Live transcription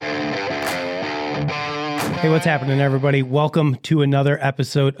Hey, what's happening, everybody? Welcome to another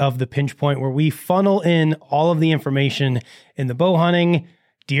episode of The Pinch Point, where we funnel in all of the information in the bow hunting,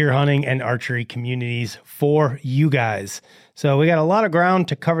 deer hunting, and archery communities for you guys. So we got a lot of ground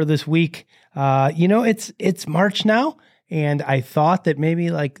to cover this week. It's March now, and I thought that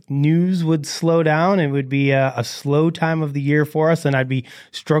maybe like news would slow down. It would be a slow time of the year for us, and I'd be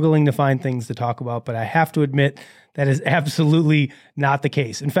struggling to find things to talk about. But I have to admit, that is absolutely not the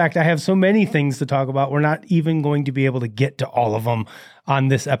case. In fact, I have so many things to talk about, we're not even going to be able to get to all of them on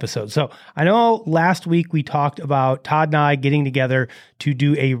this episode. So I know last week we talked about Todd and I getting together to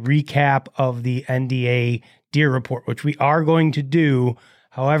do a recap of the NDA deer report, which we are going to do.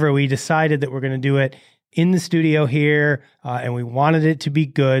 However, we decided that we're going to do it in the studio here, and we wanted it to be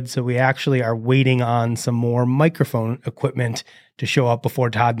good. So we actually are waiting on some more microphone equipment to show up before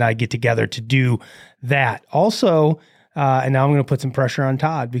Todd and I get together to do that. Also, and now I'm going to put some pressure on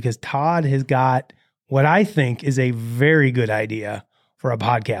Todd, because Todd has got what I think is a very good idea for a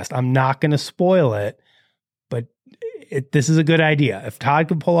podcast. I'm not going to spoil it, but this is a good idea. If Todd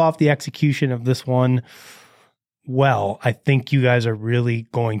can pull off the execution of this one, well, I think you guys are really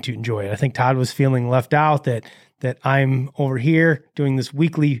going to enjoy it. I think Todd was feeling left out that I'm over here doing this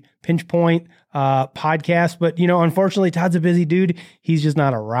weekly Pinch Point podcast. But, unfortunately, Todd's a busy dude. He's just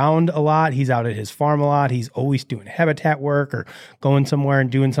not around a lot. He's out at his farm a lot. He's always doing habitat work or going somewhere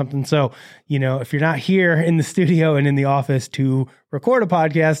and doing something. So, if you're not here in the studio and in the office to record a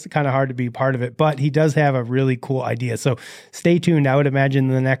podcast, kind of hard to be part of it. But he does have a really cool idea. So stay tuned. I would imagine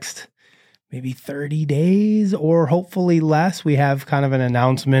the next maybe 30 days or hopefully less, we have kind of an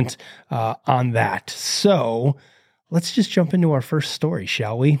announcement on that. So let's just jump into our first story,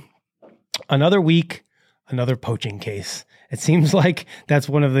 shall we? Another week, another poaching case. It seems like that's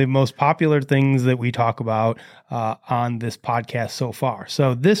one of the most popular things that we talk about on this podcast so far.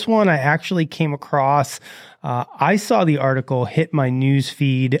 So this one I actually came across. I saw the article hit my news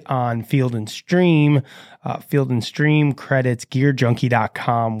feed on Field and Stream. Field and Stream credits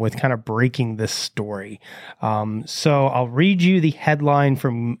gearjunkie.com with kind of breaking this story. So I'll read you the headline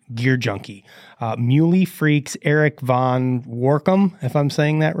from Gear Junkie. Muley Freak's Eric Von Workum, if I'm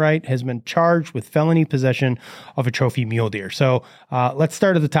saying that right, has been charged with felony possession of a trophy mule deer. So let's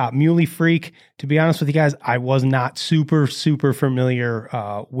start at the top. Muley Freak, to be honest with you guys, I was not super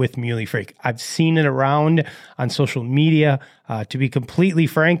familiar with Muley Freak. I've seen it around on social media. To be completely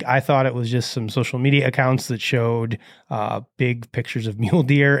frank, I thought it was just some social media accounts that showed big pictures of mule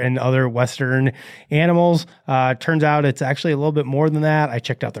deer and other Western animals. Turns out it's actually a little bit more than that. I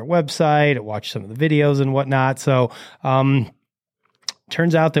checked out their website, I watched some of the videos and whatnot. So,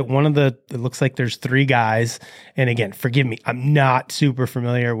 turns out that it looks like there's three guys. And again, forgive me, I'm not super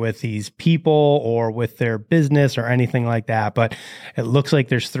familiar with these people or with their business or anything like that, but it looks like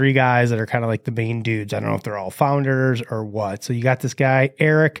there's three guys that are kind of like the main dudes. I don't know if they're all founders or what. So you got this guy,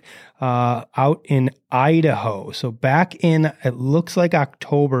 Eric, out in Idaho. So back in, it looks like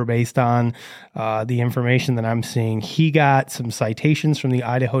October, based on the information that I'm seeing, he got some citations from the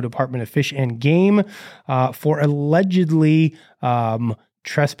Idaho Department of Fish and Game for allegedly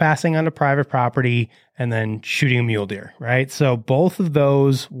trespassing onto private property and then shooting a mule deer, right? So both of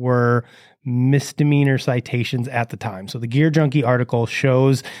those were misdemeanor citations at the time. So the Gear Junkie article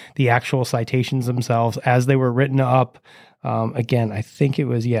shows the actual citations themselves as they were written up. Again, I think it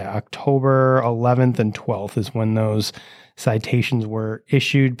was, October 11th and 12th is when those citations were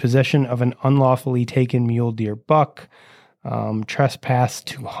issued. Possession of an unlawfully taken mule deer buck, trespass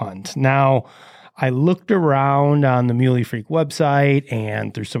to hunt. Now, I looked around on the Muley Freak website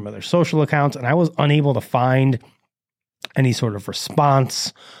and through some of their social accounts, and I was unable to find any sort of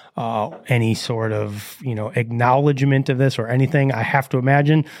response, any sort of, acknowledgement of this or anything. I have to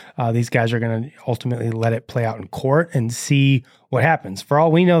imagine these guys are going to ultimately let it play out in court and see what happens. For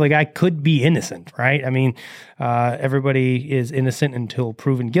all we know, the guy could be innocent, right? I mean, everybody is innocent until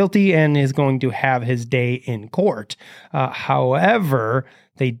proven guilty and is going to have his day in court. However,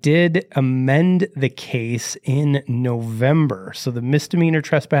 they did amend the case in November. So the misdemeanor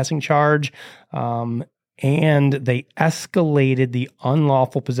trespassing charge, and they escalated the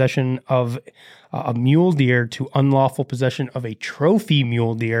unlawful possession of a mule deer to unlawful possession of a trophy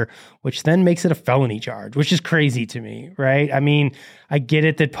mule deer, which then makes it a felony charge, which is crazy to me, right? I mean, I get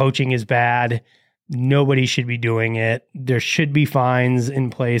it that poaching is bad. Nobody should be doing it. There should be fines in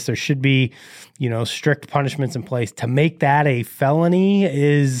place. There should be, strict punishments in place. To make that a felony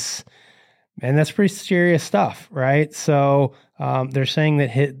and that's pretty serious stuff, right? So they're saying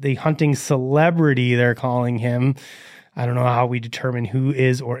that the hunting celebrity, they're calling him, I don't know how we determine who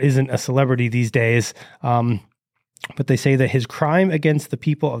is or isn't a celebrity these days, But they say that his crime against the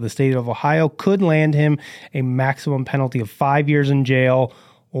people of the state of Ohio could land him a maximum penalty of 5 years in jail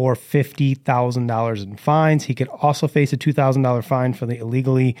or $50,000 in fines. He could also face a $2,000 fine for the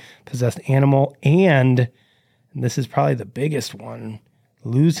illegally possessed animal. And this is probably the biggest one,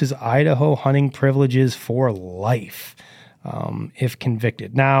 lose his Idaho hunting privileges for life if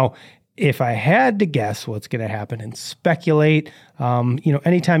convicted. Now, if I had to guess what's going to happen and speculate,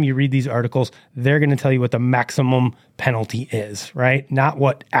 anytime you read these articles, they're going to tell you what the maximum penalty is, right? Not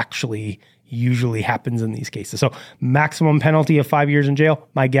what actually usually happens in these cases. So maximum penalty of 5 years in jail,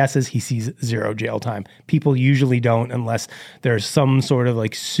 my guess is he sees 0 jail time. People usually don't unless there's some sort of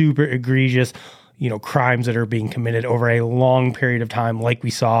like super egregious crimes that are being committed over a long period of time, like we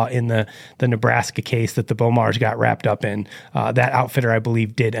saw in the Nebraska case that the Bomars got wrapped up in. That outfitter, I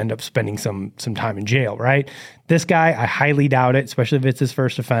believe, did end up spending some time in jail, right? This guy, I highly doubt it, especially if it's his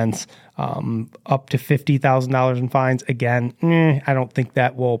first offense. Up to $50,000 in fines. Again, I don't think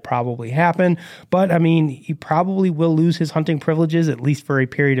that will probably happen. But, I mean, he probably will lose his hunting privileges, at least for a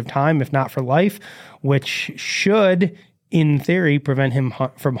period of time, if not for life, which should, in theory, prevent him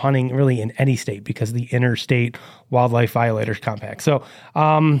from hunting really in any state because the Interstate Wildlife Violators Compact. So,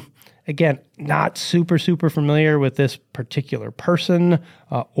 again, not super familiar with this particular person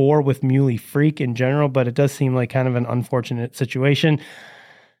or with Muley Freak in general, but it does seem like kind of an unfortunate situation.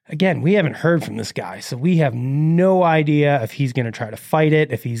 Again, we haven't heard from this guy, so we have no idea if he's going to try to fight it,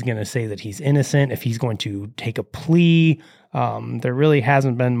 if he's going to say that he's innocent, if he's going to take a plea. There really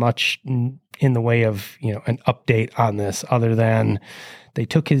hasn't been much in the way of, an update on this other than they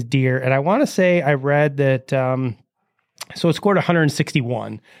took his deer. And I want to say I read that, so it scored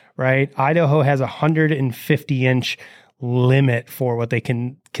 161, right? Idaho has a 150-inch limit for what they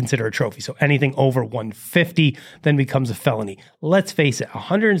can consider a trophy. So anything over 150 then becomes a felony. Let's face it,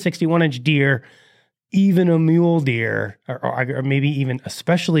 161-inch deer, even a mule deer, or maybe even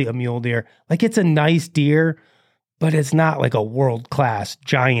especially a mule deer, like it's a nice deer, but it's not like a world-class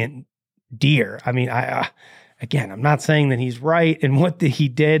giant deer. I mean, again, I'm not saying that he's right in what he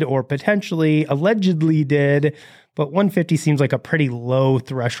did or potentially allegedly did, but 150 seems like a pretty low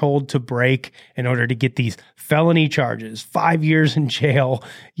threshold to break in order to get these felony charges, 5 years in jail,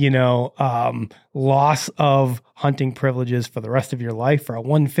 loss of hunting privileges for the rest of your life for a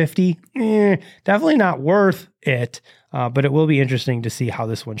 150. Definitely not worth it, but it will be interesting to see how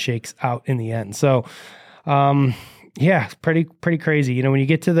this one shakes out in the end. So, yeah, it's pretty crazy. When you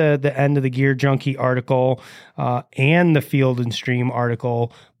get to the end of the Gear Junkie article and the Field and Stream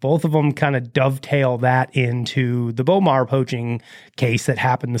article, both of them kind of dovetail that into the Bomar poaching case that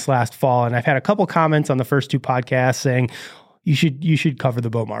happened this last fall. And I've had a couple comments on the first two podcasts saying, you should cover the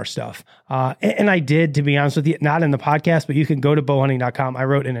Bomar stuff. And I did, to be honest with you, not in the podcast, but you can go to bowhunting.com. I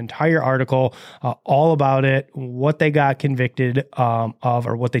wrote an entire article all about it, what they got convicted of,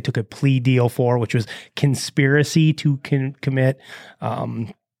 or what they took a plea deal for, which was conspiracy to commit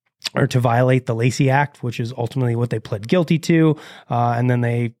or to violate the Lacey Act, which is ultimately what they pled guilty to. And then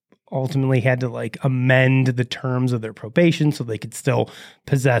they ultimately had to amend the terms of their probation so they could still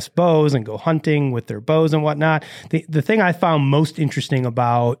possess bows and go hunting with their bows and whatnot. The thing I found most interesting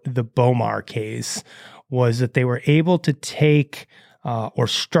about the Bomar case was that they were able to take or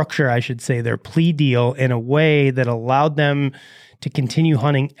structure, I should say, their plea deal in a way that allowed them to continue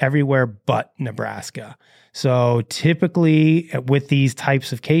hunting everywhere but Nebraska. So typically with these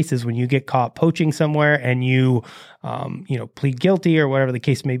types of cases, when you get caught poaching somewhere and you plead guilty or whatever the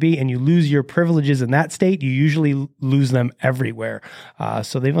case may be, and you lose your privileges in that state, you usually lose them everywhere.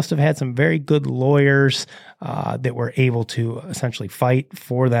 So they must have had some very good lawyers that were able to essentially fight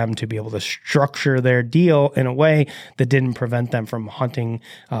for them to be able to structure their deal in a way that didn't prevent them from hunting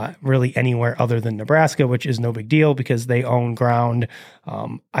really anywhere other than Nebraska, which is no big deal because they own ground.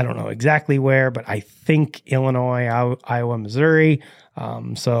 I don't know exactly where, but I think Illinois, Iowa, Missouri.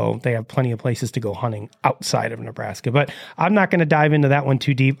 So they have plenty of places to go hunting outside of Nebraska, but I'm not going to dive into that one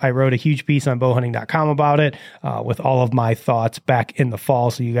too deep. I wrote a huge piece on bowhunting.com about it, with all of my thoughts back in the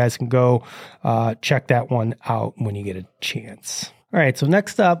fall. So you guys can go, check that one out when you get a chance. All right. So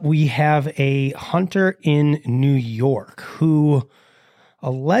next up, we have a hunter in New York who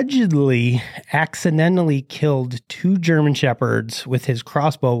allegedly accidentally killed 2 German Shepherds with his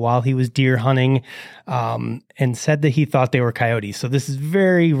crossbow while he was deer hunting, and said that he thought they were coyotes. So this is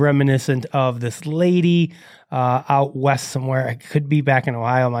very reminiscent of this lady out west somewhere. It could be back in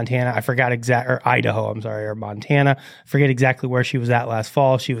Ohio, Montana. I forgot or Idaho, or Montana. I forget exactly where she was at last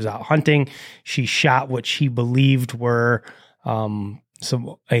fall. She was out hunting. She shot what she believed were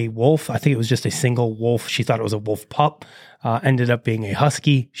a wolf. I think it was just a single wolf. She thought it was a wolf pup. ended up being a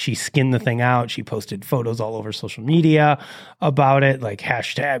husky. She skinned the thing out. She posted photos all over social media about it, like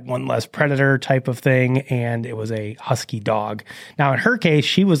hashtag one less predator type of thing. And it was a husky dog. Now, in her case,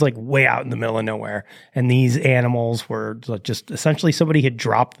 she was like way out in the middle of nowhere. And these animals were just essentially somebody had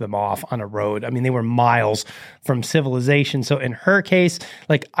dropped them off on a road. I mean, they were miles from civilization. So in her case,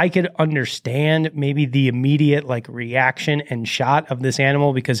 like I could understand maybe the immediate like reaction and shot of this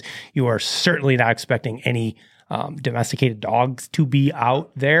animal because you are certainly not expecting any domesticated dogs to be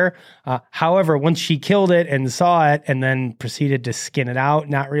out there. However, once she killed it and saw it and then proceeded to skin it out,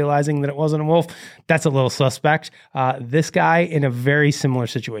 not realizing that it wasn't a wolf, that's a little suspect. This guy in a very similar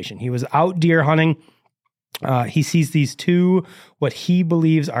situation. He was out deer hunting. He sees these two, what he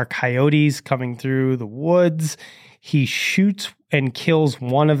believes are coyotes coming through the woods. He shoots and kills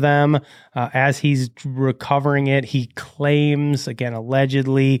one of them. As he's recovering it, he claims, again,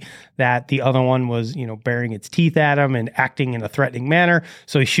 allegedly, that the other one was, baring its teeth at him and acting in a threatening manner.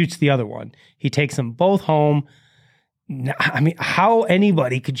 So he shoots the other one. He takes them both home. I mean, how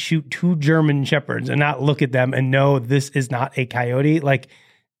anybody could shoot two German shepherds and not look at them and know this is not a coyote,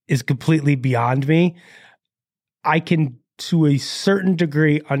 is completely beyond me. I can, to a certain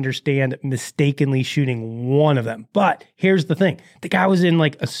degree, understand mistakenly shooting one of them. But here's the thing. The guy was in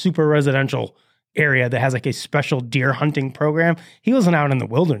a super residential area that has a special deer hunting program. He wasn't out in the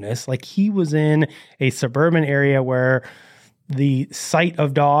wilderness. He was in a suburban area where the sight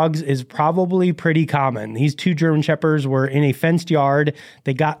of dogs is probably pretty common. These two German shepherds were in a fenced yard.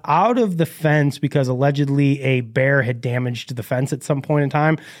 They got out of the fence because allegedly a bear had damaged the fence at some point in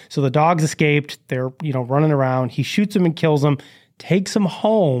time. So the dogs escaped. They're, running around. He shoots them and kills them, takes them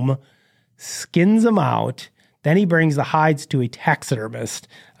home, skins them out. Then he brings the hides to a taxidermist.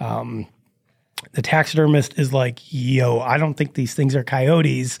 The taxidermist is like, yo, I don't think these things are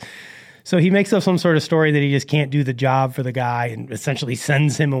coyotes. So he makes up some sort of story that he just can't do the job for the guy and essentially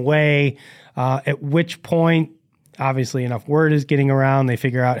sends him away, at which point, obviously enough word is getting around. They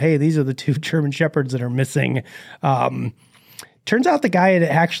figure out, hey, these are the two German shepherds that are missing. Turns out the guy had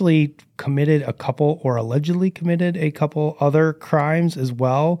actually committed allegedly committed a couple other crimes as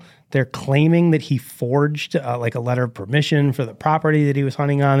well. They're claiming that he forged a letter of permission for the property that he was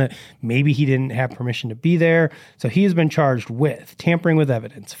hunting on. That maybe he didn't have permission to be there. So he has been charged with tampering with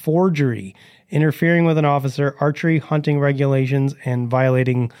evidence, forgery, interfering with an officer, archery hunting regulations, and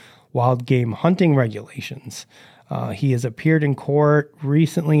violating wild game hunting regulations. He has appeared in court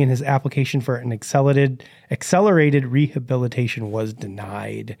recently, and his application for an accelerated rehabilitation was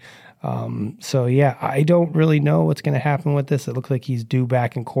denied. So yeah, I don't really know what's going to happen with this. It looks like he's due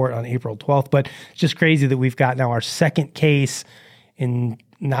back in court on April 12th, but it's just crazy that we've got now our second case in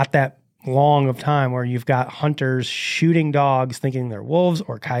not that long of time where you've got hunters shooting dogs thinking they're wolves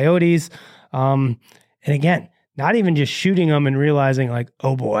or coyotes. And again, not even just shooting them and realizing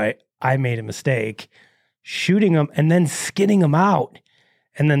oh boy, I made a mistake. Shooting them and then skinning them out.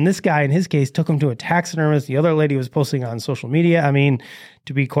 And then this guy, in his case, took him to a taxidermist. The other lady was posting on social media. I mean,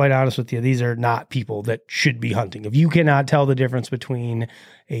 to be quite honest with you, these are not people that should be hunting. If you cannot tell the difference between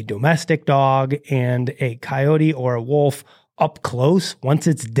a domestic dog and a coyote or a wolf up close, once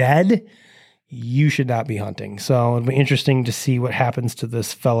it's dead, you should not be hunting. So it'll be interesting to see what happens to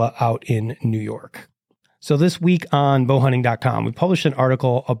this fella out in New York. So this week on bowhunting.com, we published an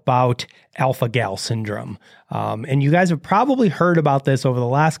article about alpha gal syndrome. And you guys have probably heard about this over the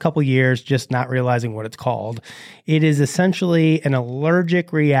last couple years, just not realizing what it's called. It is essentially an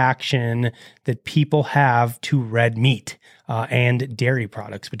allergic reaction that people have to red meat and dairy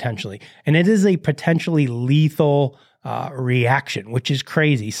products potentially. And it is a potentially lethal reaction, which is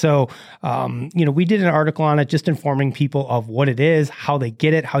crazy. So, we did an article on it, just informing people of what it is, how they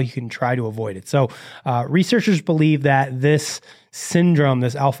get it, how you can try to avoid it. So, researchers believe that this syndrome,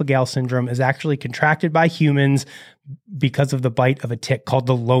 this alpha gal syndrome, is actually contracted by humans because of the bite of a tick called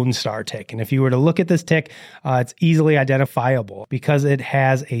the Lone Star tick. And if you were to look at this tick, it's easily identifiable because it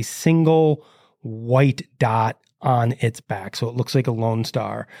has a single white dot on its back. So it looks like a Lone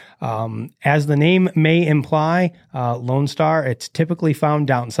Star. As the name may imply, Lone Star, it's typically found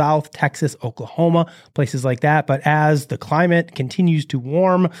down south, Texas, Oklahoma, places like that. But as the climate continues to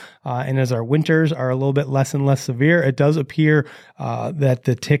warm and as our winters are a little bit less and less severe, it does appear that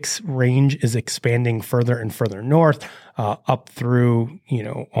the tick's range is expanding further and further north, up through,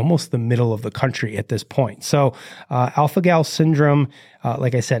 almost the middle of the country at this point. So alpha gal syndrome,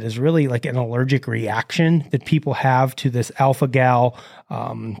 like I said, is really like an allergic reaction that people have to this alpha gal,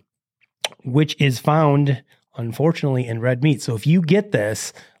 which is found, unfortunately, in red meat. So if you get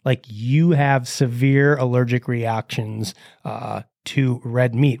this, you have severe allergic reactions to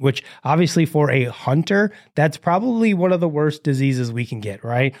red meat, which obviously for a hunter, that's probably one of the worst diseases we can get,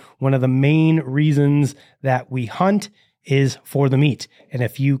 right? One of the main reasons that we hunt is for the meat. And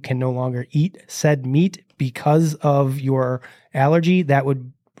if you can no longer eat said meat because of your allergy, that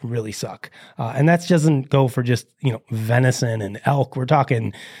would really suck. And that doesn't go for just, venison and elk. We're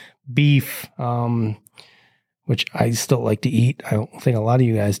talking beef, which I still like to eat. I don't think a lot of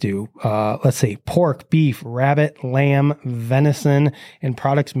you guys do. Let's say pork, beef, rabbit, lamb, venison, and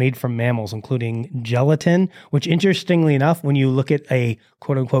products made from mammals, including gelatin, which interestingly enough, when you look at a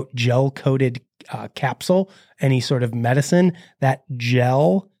quote unquote gel-coated capsule, any sort of medicine, that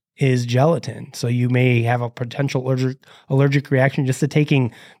gel is gelatin. So you may have a potential allergic reaction just to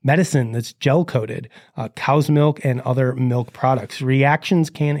taking medicine that's gel-coated, cow's milk and other milk products.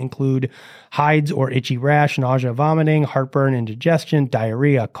 Reactions can include hives or itchy rash, nausea, vomiting, heartburn, indigestion,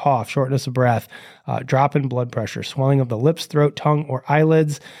 diarrhea, cough, shortness of breath, drop in blood pressure, swelling of the lips, throat, tongue, or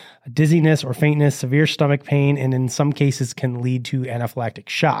eyelids, dizziness or faintness, severe stomach pain, and in some cases can lead to anaphylactic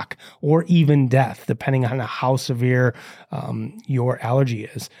shock or even death, depending on how severe your allergy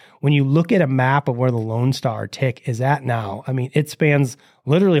is. When you look at a map of where the Lone Star tick is at now, I mean, it spans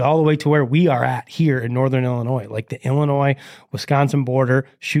literally all the way to where we are at here in Northern Illinois, like the Illinois-Wisconsin border,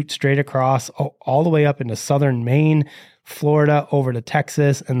 shoot straight across all the way up into southern Maine, Florida, over to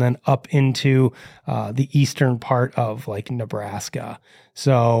Texas, and then up into the eastern part of like Nebraska.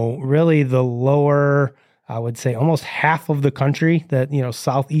 So really the lower, I would say almost half of the country, that,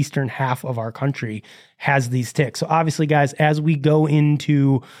 southeastern half of our country has these ticks. So obviously, guys, as we go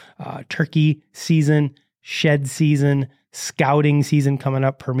into turkey season, shed season, scouting season coming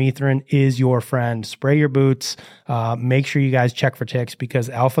up, permethrin is your friend. Spray your boots. Make sure you guys check for ticks, because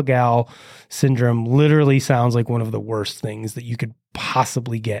alpha-gal syndrome literally sounds like one of the worst things that you could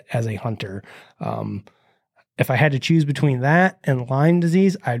possibly get as a hunter. If I had to choose between that and Lyme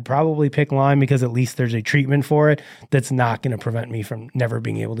disease, I'd probably pick Lyme, because at least there's a treatment for it that's not going to prevent me from never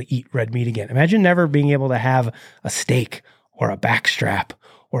being able to eat red meat again. Imagine never being able to have a steak or a backstrap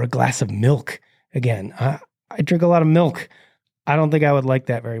or a glass of milk again. I drink a lot of milk. I don't think I would like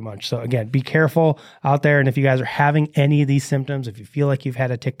that very much. So again, be careful out there. And if you guys are having any of these symptoms, if you feel like you've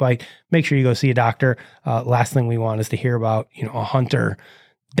had a tick bite, make sure you go see a doctor. Last thing we want is to hear about, a hunter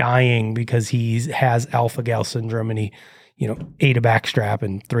dying because he has alpha-gal syndrome and he, ate a backstrap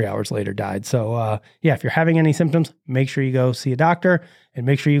and 3 hours later died. So if you're having any symptoms, make sure you go see a doctor, and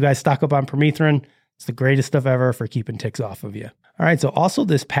make sure you guys stock up on permethrin. It's the greatest stuff ever for keeping ticks off of you. All right. So also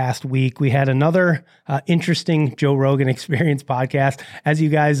this past week, we had another interesting Joe Rogan Experience podcast. As you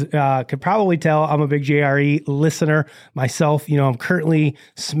guys could probably tell, I'm a big JRE listener myself. I'm currently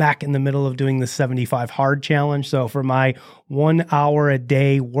smack in the middle of doing the 75 hard challenge. So for my 1 hour a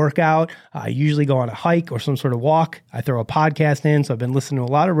day workout, I usually go on a hike or some sort of walk. I throw a podcast in. So I've been listening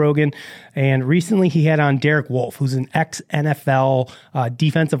to a lot of Rogan. And recently he had on Derek Wolfe, who's an ex-NFL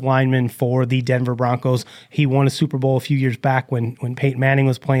defensive lineman for the Denver Broncos. He won a Super Bowl a few years back when Peyton Manning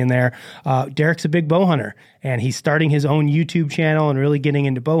was playing there. Derek's a big bow hunter, and he's starting his own YouTube channel and really getting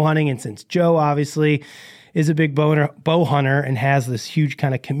into bow hunting. And since Joe obviously is a big bow hunter and has this huge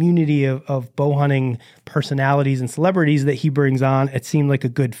kind of community of bow hunting personalities and celebrities that he brings on, it seemed like a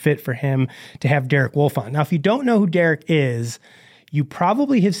good fit for him to have Derek Wolfe on. Now, if you don't know who Derek is, you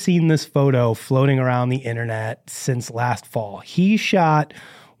probably have seen this photo floating around the internet since last fall. He shot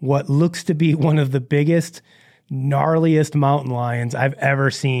what looks to be one of the biggest, gnarliest mountain lions I've ever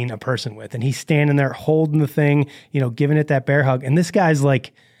seen a person with. And he's standing there holding the thing, giving it that bear hug. And this guy's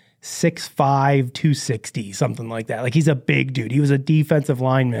like 6'5", 260, something like that. Like, he's a big dude. He was a defensive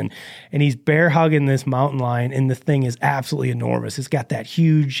lineman, and he's bear hugging this mountain lion, and the thing is absolutely enormous. It's got that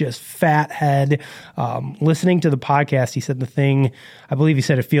huge, just fat head. Listening to the podcast, he said the thing, I believe he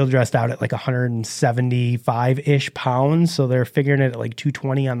said it field dressed out at like 175-ish pounds. So they're figuring it at like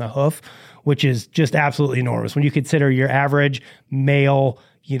 220 on the hoof, which is just absolutely enormous. When you consider your average male,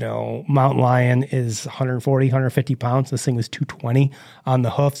 mountain lion is 140, 150 pounds. This thing was 220 on the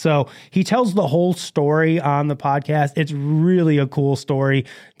hoof. So he tells the whole story on the podcast. It's really a cool story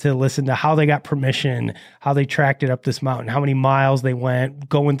to listen to, how they got permission, how they tracked it up this mountain, how many miles they went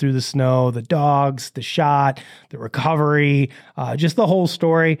going through the snow, the dogs, the shot, the recovery, just the whole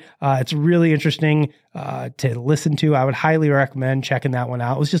story. It's really interesting to listen to. I would highly recommend checking that one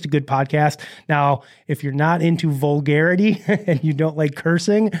out. It was just a good podcast. Now, if you're not into vulgarity and you don't like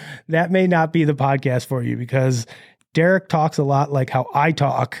cursing, that may not be the podcast for you, because Derek talks a lot like how I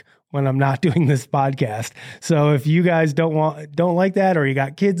talk when I'm not doing this podcast. So if you guys don't like that, or you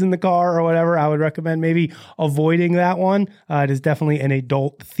got kids in the car or whatever, I would recommend maybe avoiding that one. It is definitely an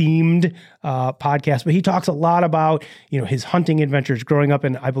adult themed podcast, but he talks a lot about, his hunting adventures growing up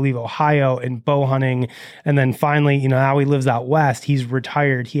in, I believe, Ohio and bow hunting. And then finally, now he lives out west. He's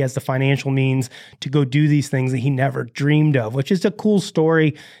retired. He has the financial means to go do these things that he never dreamed of, which is a cool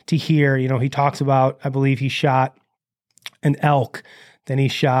story to hear. He talks about, I believe he shot an elk, then he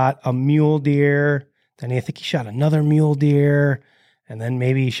shot a mule deer, then I think he shot another mule deer, and then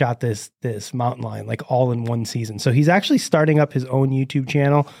maybe he shot this mountain lion, like all in one season. So he's actually starting up his own YouTube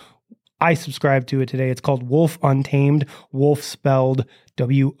channel. I subscribed to it today. It's called Wolfe Untamed. Wolfe spelled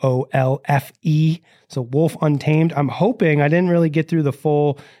Wolfe. So Wolfe Untamed. I'm hoping, I didn't really get through the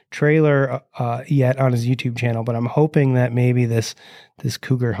full trailer yet on his YouTube channel, but I'm hoping that maybe this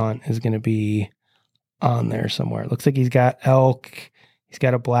cougar hunt is going to be on there somewhere. It looks like he's got elk. He's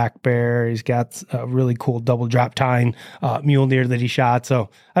got a black bear. He's got a really cool double drop tine mule deer that he shot. So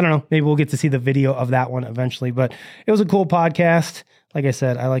I don't know. Maybe we'll get to see the video of that one eventually. But it was a cool podcast. Like I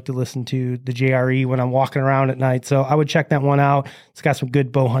said, I like to listen to the JRE when I'm walking around at night. So I would check that one out. It's got some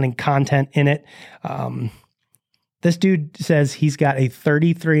good bow hunting content in it. This dude says he's got a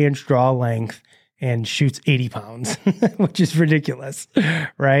 33-inch draw length and shoots 80 pounds, which is ridiculous,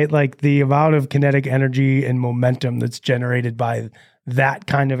 right? Like the amount of kinetic energy and momentum that's generated by that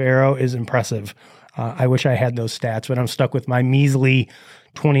kind of arrow is impressive. I wish I had those stats, but I'm stuck with my measly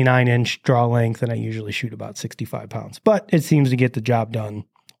 29-inch draw length, and I usually shoot about 65 pounds. But it seems to get the job done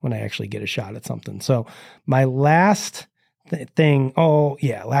when I actually get a shot at something. So my last thing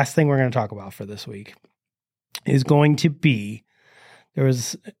we're going to talk about for this week is going to be, there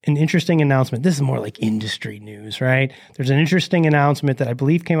was an interesting announcement. This is more like industry news, right? There's an interesting announcement that I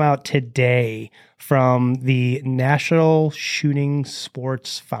believe came out today from the National Shooting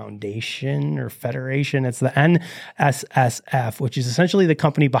Sports Foundation or Federation. It's the NSSF, which is essentially the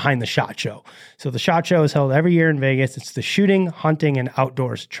company behind the SHOT Show. So the SHOT Show is held every year in Vegas. It's the shooting, hunting, and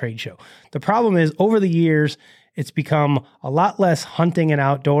outdoors trade show. The problem is, over the years, it's become a lot less hunting and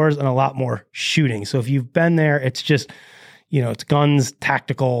outdoors and a lot more shooting. So if you've been there, it's just, it's guns,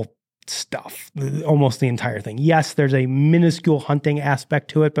 tactical stuff, almost the entire thing. Yes, there's a minuscule hunting aspect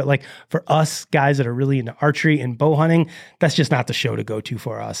to it, but like for us guys that are really into archery and bow hunting, that's just not the show to go to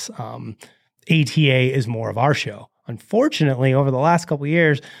for us. ATA is more of our show. Unfortunately, over the last couple of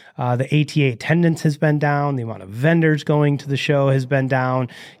years, the ATA attendance has been down. The amount of vendors going to the show has been down.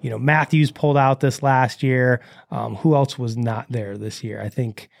 Matthews pulled out this last year. Who else was not there this year? I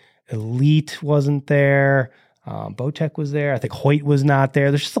think Elite wasn't there. Bowtech was there. I think Hoyt was not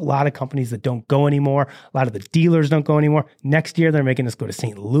there. There's just a lot of companies that don't go anymore. A lot of the dealers don't go anymore. Next year, they're making us go to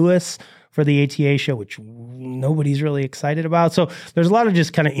St. Louis for the ATA show, which nobody's really excited about. So there's a lot of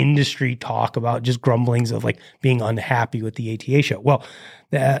just kind of industry talk about just grumblings of like being unhappy with the ATA show. Well,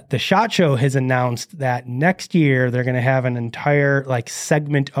 the SHOT Show has announced that next year they're going to have an entire like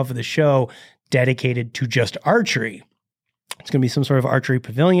segment of the show dedicated to just archery. It's going to be some sort of archery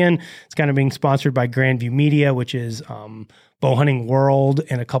pavilion. It's kind of being sponsored by Grandview Media, which is Bow Hunting World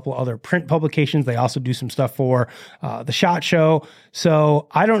and a couple other print publications. They also do some stuff for the SHOT Show. So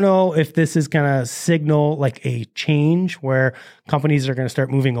I don't know if this is going to signal like a change where companies are going to start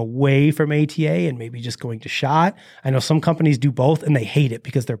moving away from ATA and maybe just going to SHOT. I know some companies do both and they hate it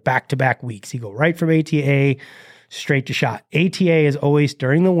because they're back-to-back weeks. You go right from ATA straight to SHOT. ATA is always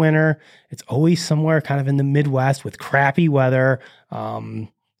during the winter. It's always somewhere kind of in the Midwest with crappy weather.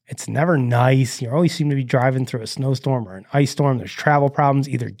 It's never nice. You always seem to be driving through a snowstorm or an ice storm. There's travel problems,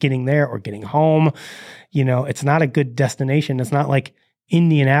 either getting there or getting home. It's not a good destination. It's not like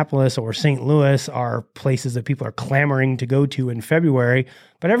Indianapolis or St. Louis are places that people are clamoring to go to in February,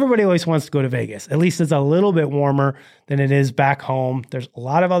 but everybody always wants to go to Vegas. At least it's a little bit warmer than it is back home. There's a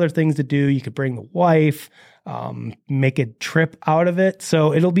lot of other things to do. You could bring the wife, make a trip out of it.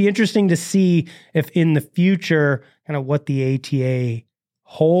 So it'll be interesting to see if in the future, kind of what the ATA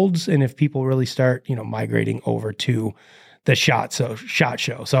holds and if people really start, migrating over to the SHOT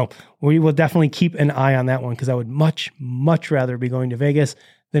Show. So we will definitely keep an eye on that one because I would much, much rather be going to Vegas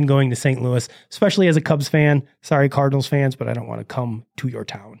than going to St. Louis, especially as a Cubs fan. Sorry, Cardinals fans, but I don't want to come to your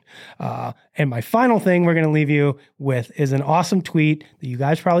town. And my final thing we're going to leave you with is an awesome tweet that you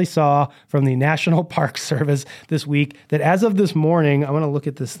guys probably saw from the National Park Service this week that as of this morning, I'm going to look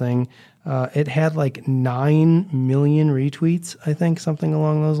at this thing. It had like 9 million retweets, I think, something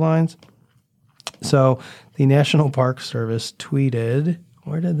along those lines. So the National Park Service tweeted,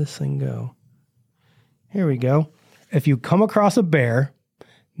 where did this thing go? Here we go. If you come across a bear,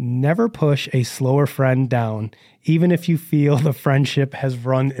 Never push a slower friend down, even if you feel the friendship has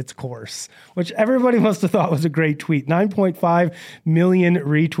run its course, which everybody must have thought was a great tweet. 9.5 million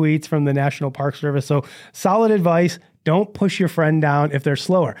retweets from the National Park Service. So solid advice. Don't push your friend down if they're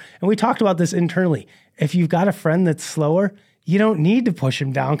slower. And we talked about this internally. If you've got a friend that's slower, you don't need to push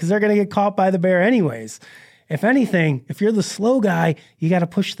them down because they're going to get caught by the bear anyways. If anything, if you're the slow guy, you got to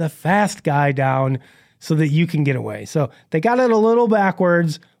push the fast guy down so that you can get away. So they got it a little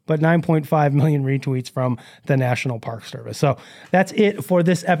backwards, but 9.5 million retweets from the National Park Service. So that's it for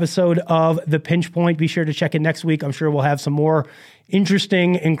this episode of The Pinch Point. Be sure to check in next week. I'm sure we'll have some more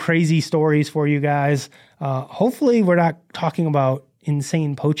interesting and crazy stories for you guys. Hopefully we're not talking about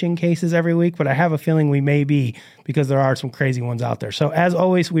insane poaching cases every week, but I have a feeling we may be because there are some crazy ones out there. So as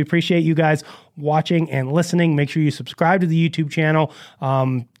always, we appreciate you guys watching and listening. Make sure you subscribe to the YouTube channel.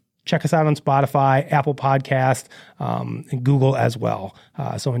 Check us out on Spotify, Apple Podcast, and Google as well.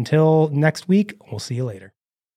 So until next week, we'll see you later.